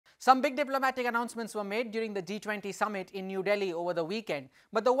Some big diplomatic announcements were made during the G20 Summit in New Delhi over the weekend,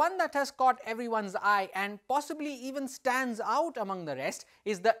 but the one that has caught everyone's eye and possibly even stands out among the rest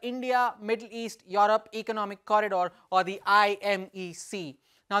is the India, Middle East, Europe Economic Corridor, or the IMEC.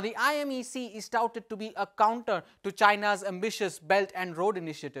 Now, the IMEC is touted to be a counter to China's ambitious Belt and Road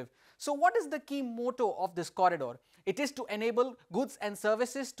Initiative. So what is the key motto of this corridor? It is to enable goods and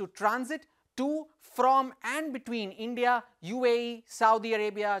services to transit to, from and between India, UAE, Saudi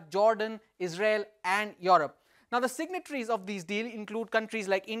Arabia, Jordan, Israel and Europe. Now, the signatories of these deals include countries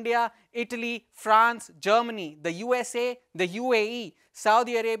like India, Italy, France, Germany, the USA, the UAE,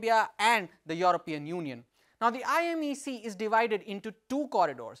 Saudi Arabia and the European Union. Now, the IMEC is divided into two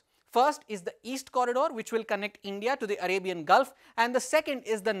corridors. First is the East Corridor, which will connect India to the Arabian Gulf, and the second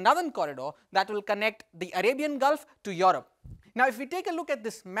is the Northern Corridor that will connect the Arabian Gulf to Europe. Now, if we take a look at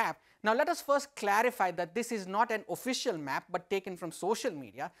this map, now let us first clarify that this is not an official map but taken from social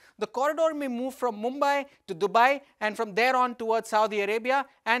media. The corridor may move from Mumbai to Dubai and from there on towards Saudi Arabia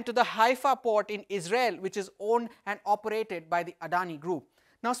and to the Haifa port in Israel, which is owned and operated by the Adani Group.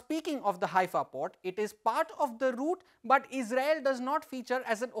 Now, speaking of the Haifa port, it is part of the route, but Israel does not feature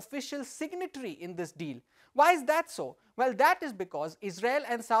as an official signatory in this deal. Why is that so? Well, that is because Israel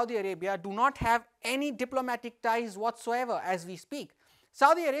and Saudi Arabia do not have any diplomatic ties whatsoever as we speak.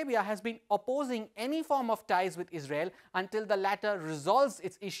 Saudi Arabia has been opposing any form of ties with Israel until the latter resolves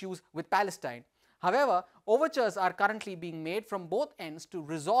its issues with Palestine. However, overtures are currently being made from both ends to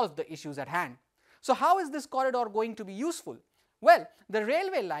resolve the issues at hand. So how is this corridor going to be useful? Well, the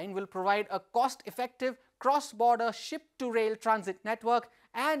railway line will provide a cost-effective cross-border ship-to-rail transit network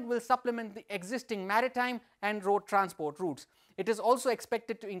and will supplement the existing maritime and road transport routes. It is also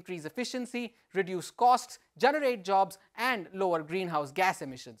expected to increase efficiency, reduce costs, generate jobs and lower greenhouse gas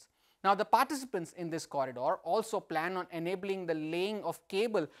emissions. Now, the participants in this corridor also plan on enabling the laying of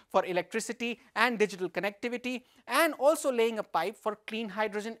cable for electricity and digital connectivity and also laying a pipe for clean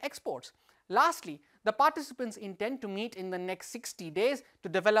hydrogen exports. Lastly, the participants intend to meet in the next 60 days to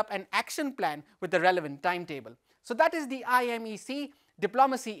develop an action plan with the relevant timetable. So that is the IMEC.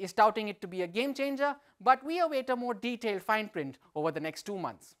 Diplomacy is touting it to be a game changer, but we await a more detailed fine print over the next 2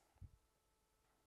 months.